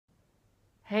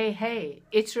Hey,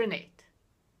 it's Renette.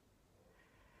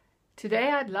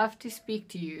 Today I'd love to speak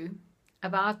to you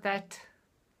about that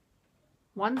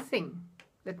one thing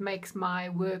that makes my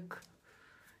work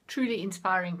truly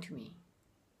inspiring to me.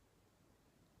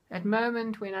 That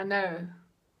moment when I know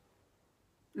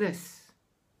this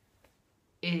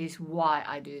is why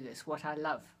I do this, what I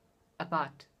love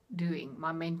about doing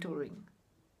my mentoring.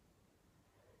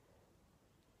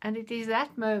 And it is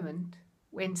that moment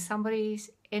when somebody's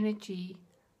energy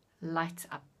lights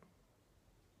up.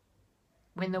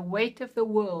 When the weight of the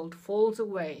world falls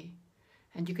away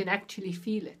and you can actually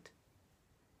feel it.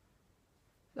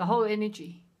 The whole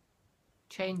energy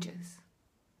changes.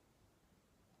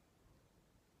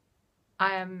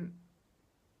 I am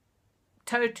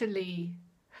totally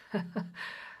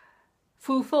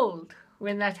fulfilled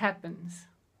when that happens.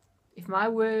 If my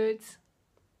words,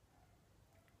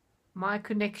 my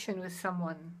connection with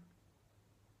someone,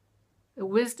 the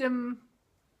wisdom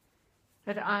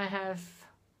that I have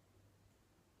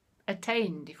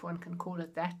attained, if one can call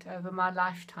it that, over my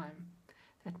lifetime,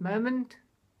 that moment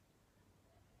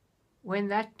when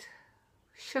that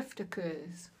shift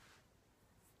occurs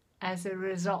as a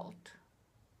result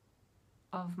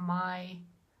of my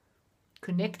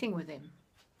connecting with them,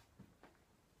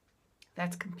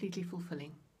 that's completely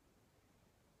fulfilling.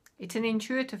 It's an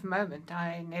intuitive moment.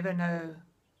 I never know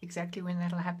exactly when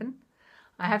that'll happen.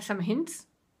 I have some hints.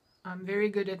 I'm very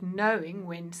good at knowing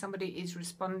when somebody is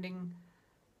responding,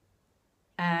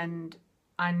 and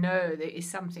I know there is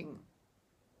something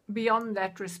beyond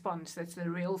that response that's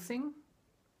the real thing.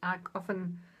 I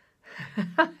often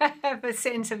have a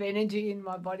sense of energy in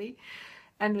my body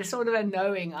and a sort of a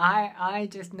knowing. I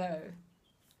just know.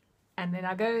 And then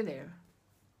I go there.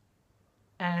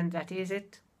 And that is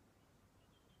it.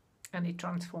 And it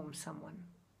transforms someone.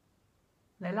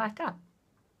 They light up.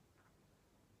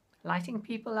 Lighting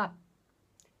people up.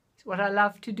 It's what I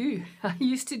love to do. I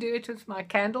used to do it with my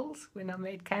candles when I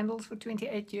made candles for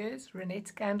 28 years,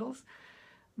 Renette's Candles.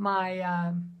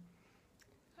 My,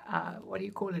 what do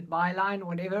you call it, byline,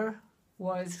 whatever,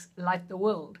 was light the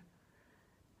world.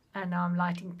 And now I'm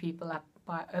lighting people up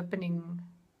by opening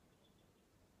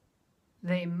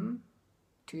them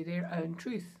to their own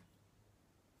truth.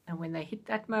 And when they hit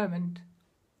that moment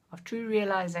of true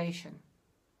realization,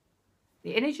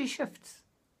 the energy shifts.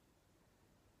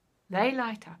 They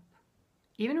light up.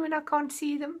 Even when I can't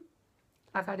see them,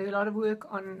 like I do a lot of work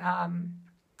on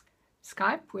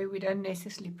Skype, where we don't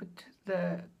necessarily put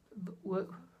the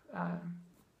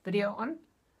video on.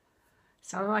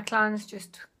 Some of my clients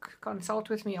just consult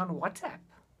with me on WhatsApp.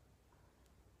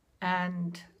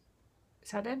 And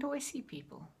so I don't always see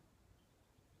people.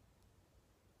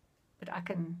 But I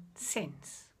can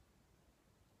sense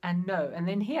and know. And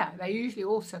then here, they usually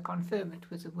also confirm it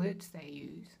with the words they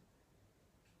use.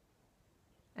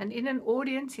 And in an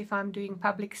audience, if I'm doing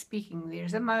public speaking,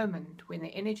 there's a moment when the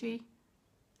energy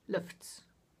lifts,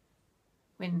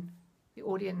 when the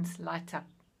audience lights up.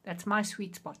 That's my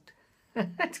sweet spot.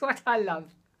 That's what I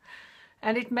love.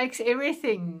 And it makes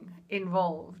everything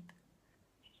involved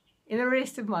in the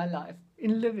rest of my life,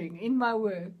 in living, in my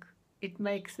work. It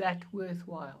makes that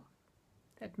worthwhile.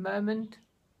 That moment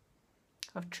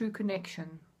of true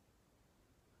connection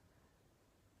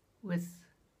with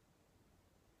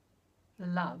the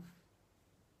love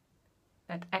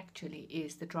that actually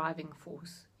is the driving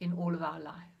force in all of our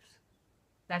lives.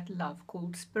 That love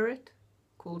called spirit,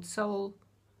 called soul,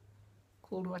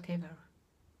 called whatever.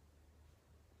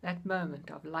 That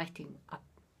moment of lighting up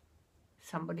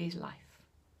somebody's life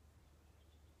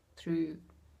through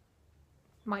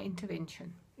my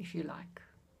intervention, if you like,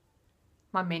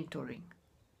 my mentoring.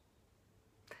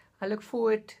 I look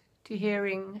forward to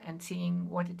hearing and seeing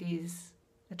what it is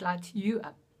that lights you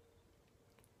up.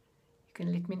 You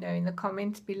can let me know in the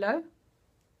comments below,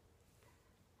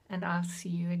 and I'll see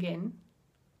you again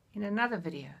in another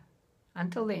video.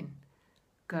 Until then,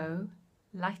 go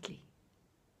lightly.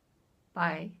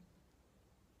 Bye.